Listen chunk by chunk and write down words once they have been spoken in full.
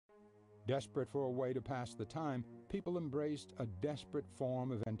Desperate for a way to pass the time, people embraced a desperate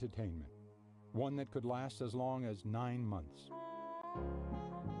form of entertainment, one that could last as long as 9 months.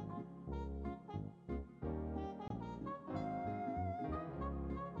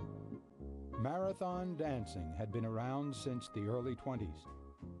 Marathon dancing had been around since the early 20s.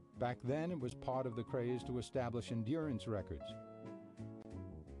 Back then, it was part of the craze to establish endurance records.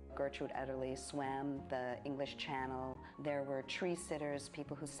 Gertrude Ederle swam the English Channel. There were tree sitters,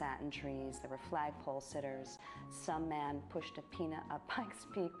 people who sat in trees. There were flagpole sitters. Some man pushed a peanut up Pike's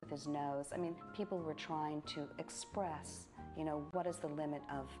Peak with his nose. I mean, people were trying to express, what is the limit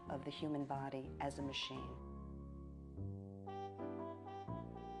of the human body as a machine.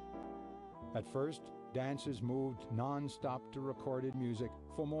 At first, dancers moved non-stop to recorded music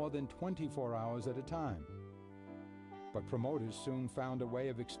for more than 24 hours at a time. But promoters soon found a way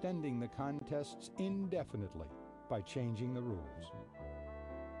of extending the contests indefinitely by changing the rules.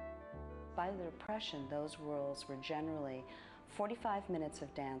 By the Depression, those rules were generally 45 minutes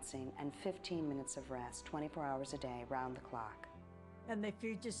of dancing and 15 minutes of rest, 24 hours a day, round the clock. And they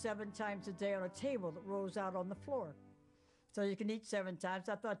feed you 7 times a day on a table that rolls out on the floor. So you can eat 7 times.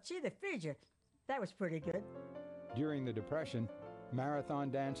 I thought, gee, they feed you. That was pretty good. During the Depression, marathon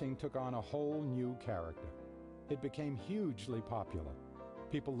dancing took on a whole new character. It became hugely popular.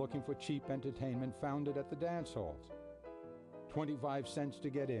 People looking for cheap entertainment found it at the dance halls. 25 cents to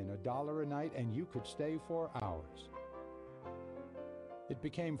get in, $1 a night, and you could stay for hours. It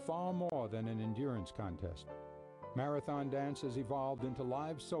became far more than an endurance contest. Marathon dances evolved into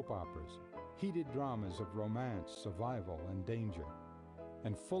live soap operas, heated dramas of romance, survival, and danger,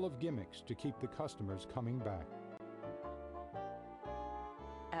 and full of gimmicks to keep the customers coming back.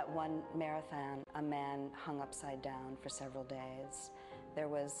 At one marathon, a man hung upside down for several days. There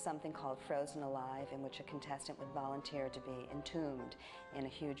was something called Frozen Alive, in which a contestant would volunteer to be entombed in a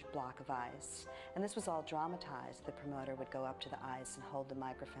huge block of ice. And this was all dramatized. The promoter would go up to the ice and hold the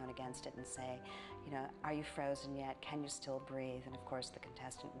microphone against it and say, are you frozen yet? Can you still breathe? And of course, the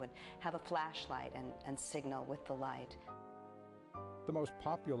contestant would have a flashlight and signal with the light. The most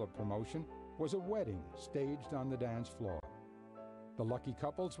popular promotion was a wedding staged on the dance floor. The lucky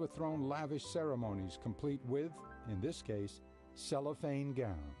couples were thrown lavish ceremonies complete with, in this case, cellophane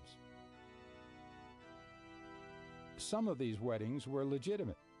gowns. Some of these weddings were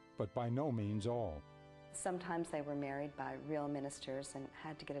legitimate, but by no means all. Sometimes they were married by real ministers and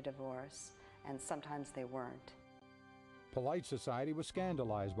had to get a divorce, and sometimes they weren't. Polite society was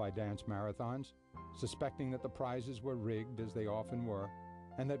scandalized by dance marathons, suspecting that the prizes were rigged, as they often were,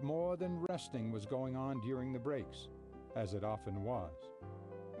 and that more than resting was going on during the breaks, as it often was.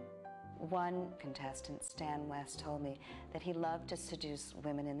 One contestant, Stan West, told me that he loved to seduce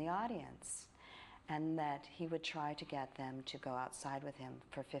women in the audience and that he would try to get them to go outside with him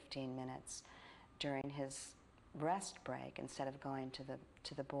for 15 minutes during his rest break instead of going to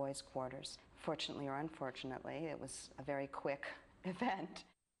the boys' quarters. Fortunately or unfortunately, it was a very quick event.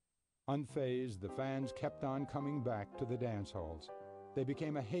 Unfazed, the fans kept on coming back to the dance halls. They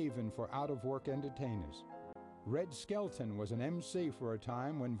became a haven for out-of-work entertainers. Red Skelton was an MC for a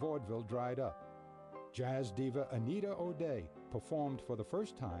time when vaudeville dried up. Jazz diva Anita O'Day performed for the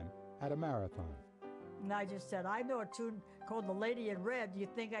first time at a marathon. And I just said, I know a tune called The Lady in Red. Do you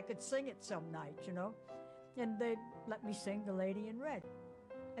think I could sing it some night, And they'd let me sing The Lady in Red.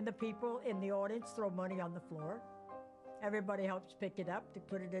 And the people in the audience throw money on the floor. Everybody helps pick it up, to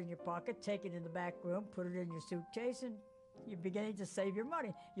put it in your pocket, take it in the back room, put it in your suitcase, and you're beginning to save your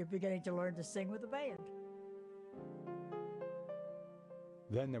money. You're beginning to learn to sing with a band.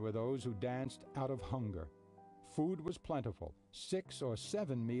 Then there were those who danced out of hunger. Food was plentiful, 6 or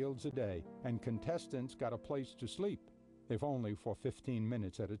 7 meals a day, and contestants got a place to sleep, if only for 15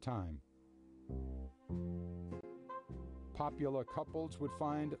 minutes at a time. Popular couples would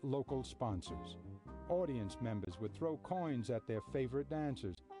find local sponsors. Audience members would throw coins at their favorite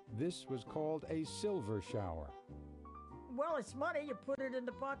dancers. This was called a silver shower. Well, it's money. You put it in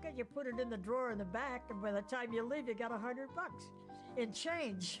the pocket, you put it in the drawer in the back, and by the time you leave, you got $100 in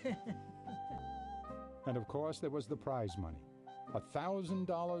change. And of course, there was the prize money,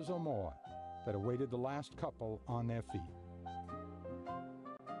 $1,000 or more, that awaited the last couple on their feet.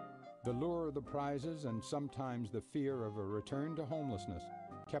 The lure of the prizes and sometimes the fear of a return to homelessness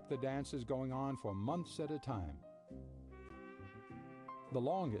kept the dances going on for months at a time. The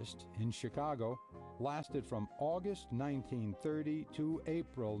longest, in Chicago, lasted from August 1930 to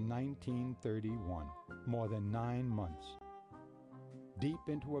April 1931, more than 9 months. Deep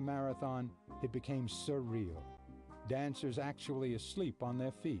into a marathon, it became surreal. Dancers actually asleep on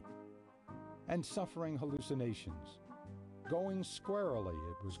their feet and suffering hallucinations. Going squarely,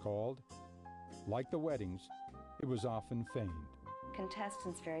 it was called. Like the weddings, it was often feigned.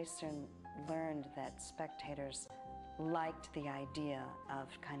 Contestants very soon learned that spectators liked the idea of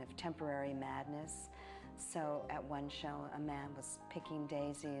kind of temporary madness. So at one show, a man was picking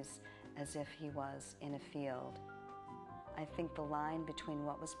daisies as if he was in a field. I think the line between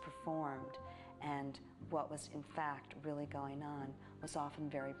what was performed and what was in fact really going on was often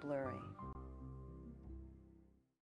very blurry.